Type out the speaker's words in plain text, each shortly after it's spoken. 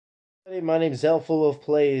Hey, my name's Full of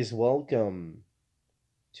Plays. Welcome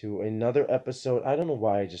to another episode. I don't know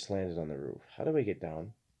why I just landed on the roof. How do I get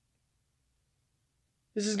down?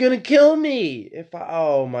 This is gonna kill me! If I.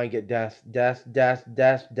 Oh my god. Death, death, death,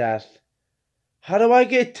 death, death. How do I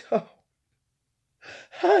get down?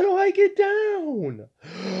 How do I get down?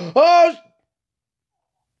 Oh!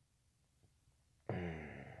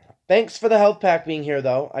 Thanks for the health pack being here,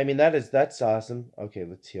 though. I mean, that's awesome. Okay,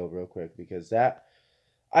 let's heal real quick because that.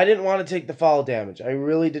 I didn't want to take the fall damage. I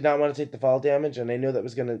really did not want to take the fall damage, and I knew that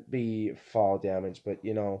was going to be fall damage, but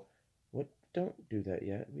you know, what? Don't do that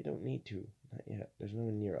yet. We don't need to. Not yet. There's no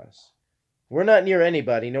one near us. We're not near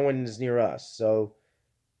anybody. No one is near us. So,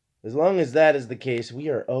 as long as that is the case, we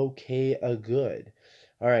are okay, good.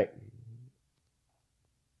 All right.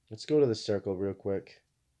 Let's go to the circle real quick.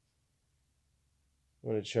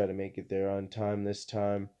 I'm going to try to make it there on time this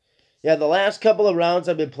time. Yeah, the last couple of rounds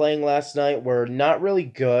I've been playing last night were not really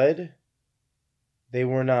good. They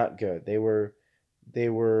were not good. They were.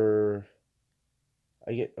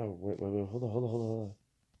 I get. Oh wait, hold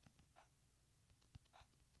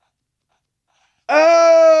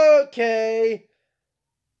on. Okay.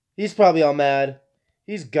 He's probably all mad.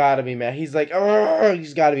 He's gotta be mad. He's like,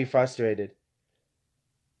 he's gotta be frustrated.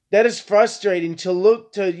 That is frustrating to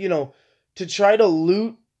look to, to try to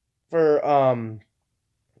loot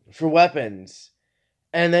for weapons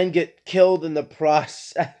and then get killed in the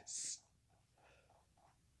process.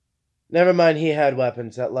 Never mind, he had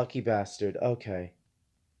weapons, that lucky bastard. Okay.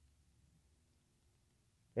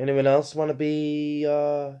 Anyone else want to be,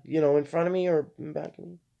 in front of me or back of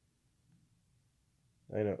me?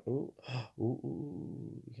 I know. Ooh,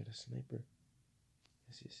 ooh, we got a sniper.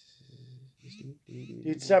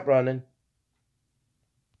 Dude, stop running.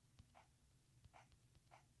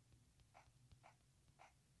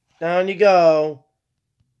 Down you go.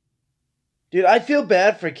 Dude, I feel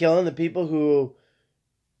bad for killing the people who,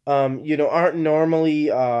 aren't normally,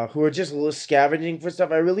 who are just scavenging for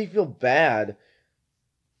stuff. I really feel bad.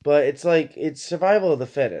 But it's like, it's survival of the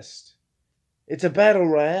fittest. It's a battle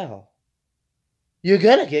royale. You're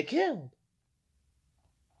gonna get killed.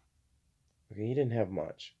 Okay, he didn't have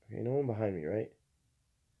much. Okay, no one behind me, right?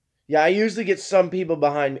 Yeah, I usually get some people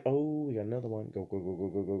behind me. Oh, we got another one. Go, go, go, go,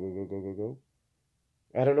 go, go, go, go, go, go, go.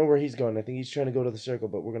 I don't know where he's going. I think he's trying to go to the circle,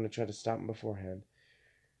 but we're going to try to stop him beforehand.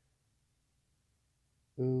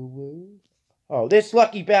 Ooh. Oh, this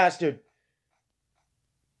lucky bastard.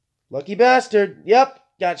 Lucky bastard. Yep.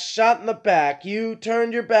 Got shot in the back. You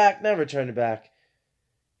turned your back. Never turned your back.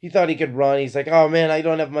 He thought he could run. He's like, oh, man, I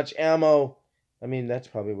don't have much ammo. I mean, that's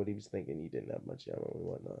probably what he was thinking. He didn't have much ammo and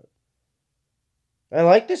whatnot. I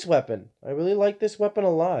like this weapon. I really like this weapon a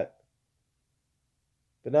lot.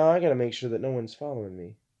 But now I gotta make sure that no one's following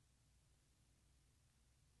me.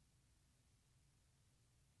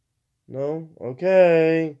 No?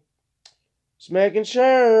 Okay. Just making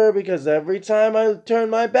sure, because every time I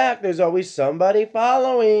turn my back, there's always somebody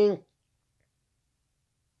following.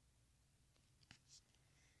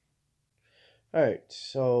 Alright,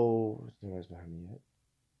 so... No one's behind me yet.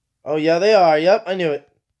 Oh, yeah, they are. Yep, I knew it.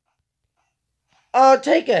 Oh,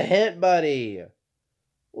 take a hint, buddy.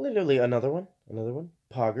 Literally, another one. Another one.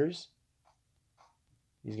 Poggers.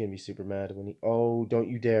 He's gonna be super mad when he... Oh, don't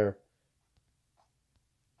you dare.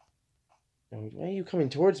 Why are you coming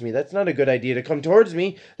towards me? That's not a good idea to come towards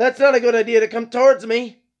me. That's not a good idea to come towards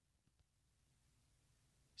me.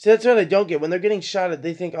 See, that's what I don't get. When they're getting shot at,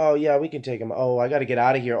 they think, oh, yeah, we can take them. Oh, I got to get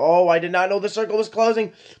out of here. Oh, I did not know the circle was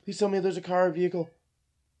closing. Please tell me there's a car or vehicle.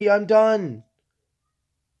 I'm done.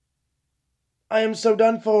 I am so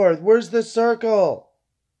done for. Where's the circle?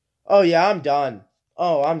 Oh, yeah, I'm done.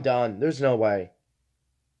 Oh, I'm done. There's no way.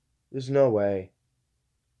 There's no way.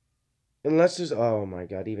 Unless there's... Oh, my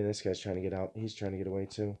God. Even this guy's trying to get out. He's trying to get away,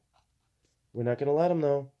 too. We're not going to let him,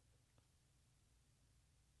 though.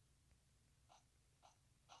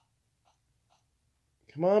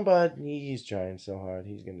 Come on, bud. He's trying so hard.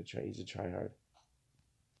 He's going to try. He's a tryhard.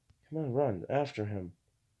 Come on, run. After him.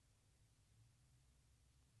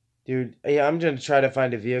 Dude, yeah, I'm going to try to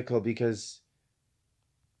find a vehicle because...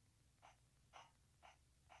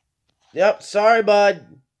 Yep, sorry,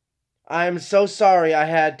 bud. I'm so sorry I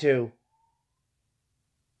had to.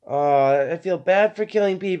 I feel bad for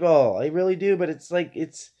killing people. I really do, but it's like,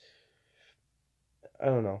 it's... I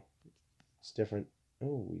don't know. It's different.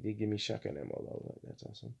 Oh, he did give me shotgun ammo, though. That's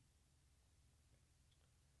awesome.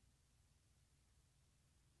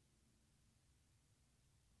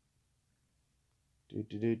 Do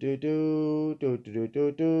do do do do do do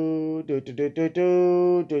do do do do do do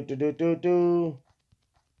do do do do do do.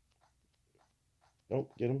 Oh,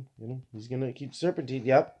 get him, get him. He's gonna keep serpentine.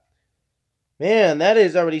 Yep. Man, that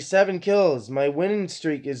is already 7 kills. My winning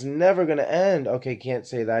streak is never going to end. Okay, can't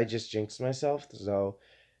say that. I just jinxed myself. So,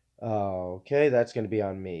 okay, that's going to be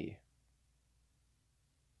on me.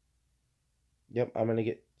 Yep, I'm going to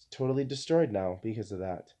get totally destroyed now because of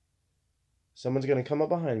that. Someone's going to come up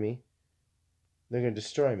behind me. They're going to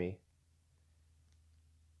destroy me.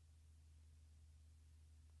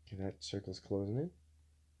 Okay, that circle's closing in.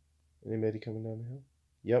 Anybody coming down the hill?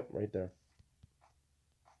 Yep, right there.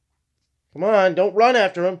 Come on, don't run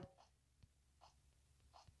after him.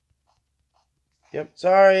 Yep,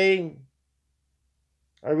 sorry.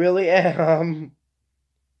 I really am.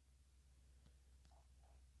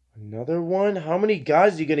 Another one? How many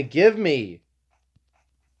guys are you going to give me?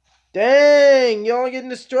 Dang, y'all are getting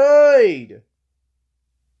destroyed.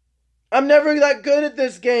 I'm never that good at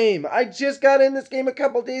this game. I just got in this game a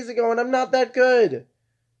couple days ago and I'm not that good.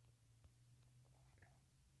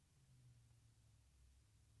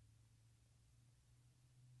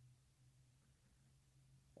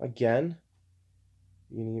 Again?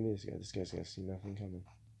 You gonna give me this guy? This guy's gonna see nothing coming.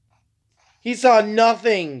 He saw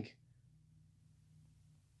nothing!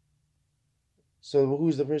 So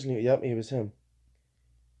who's the person who... Yep, it was him.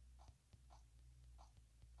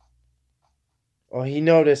 Oh, he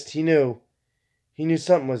noticed. He knew. He knew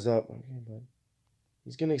something was up. Okay, bud.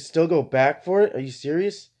 He's gonna still go back for it? Are you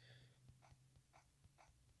serious?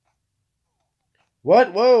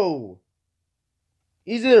 What? Whoa!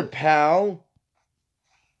 Easy there, pal.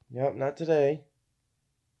 Yep, not today.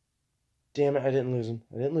 Damn it, I didn't lose him.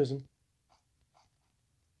 I didn't lose him.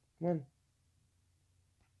 Come on.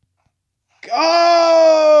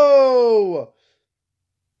 Go!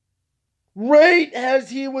 Right as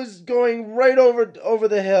he was going right over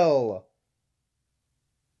the hill.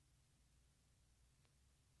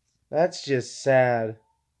 That's just sad.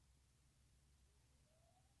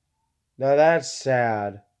 Now that's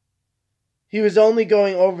sad. He was only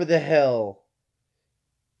going over the hill.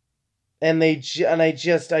 And I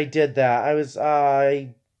did that.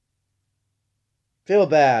 I feel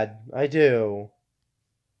bad. I do.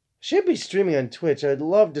 Should be streaming on Twitch. I'd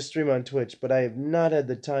love to stream on Twitch, but I have not had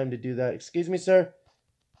the time to do that. Excuse me, sir?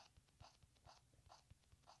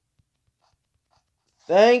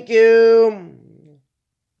 Thank you.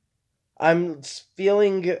 I'm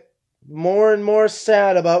feeling more and more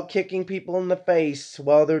sad about kicking people in the face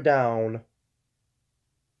while they're down.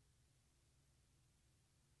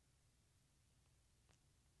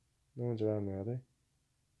 No one's around me, are they?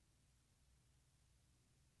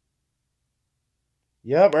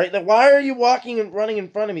 Yep, right there. Why are you walking and running in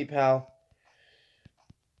front of me, pal?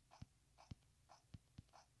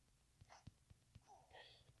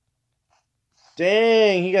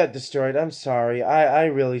 Dang, he got destroyed. I'm sorry. I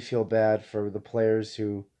really feel bad for the players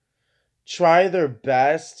who try their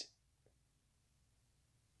best.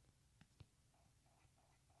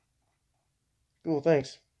 Cool,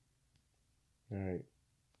 thanks. Alright.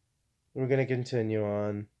 We're gonna continue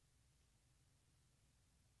on.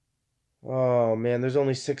 Oh, man, there's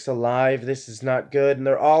only 6 alive. This is not good. And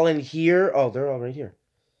they're all in here. Oh, they're all right here.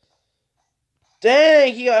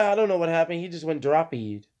 Dang, I don't know what happened. He just went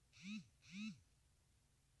droppy.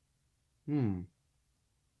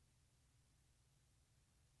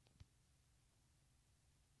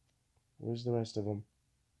 Where's the rest of them?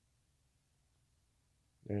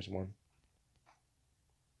 There's one.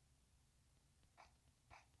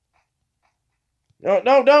 No,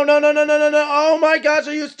 no, no, no, no, no, no, no, no. Oh my gosh,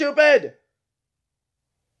 are you stupid?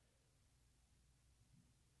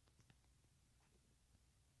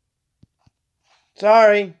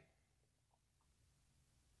 Sorry.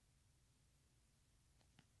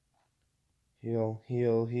 Heal,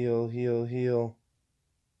 heal, heal, heal, heal.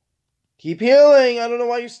 Keep healing. I don't know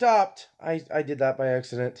why you stopped. I did that by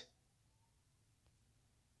accident.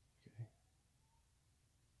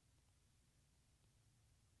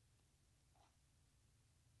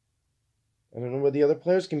 I don't know where the other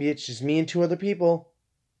players can be. It's just me and 2 other people.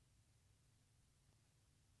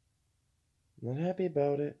 I'm not happy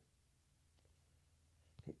about it.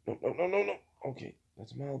 No, no, no, no, no. Okay,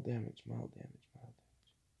 that's mild damage, mild damage, mild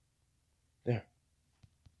damage. There.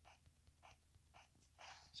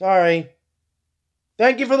 Sorry.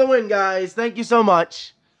 Thank you for the win, guys. Thank you so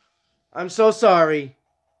much. I'm so sorry.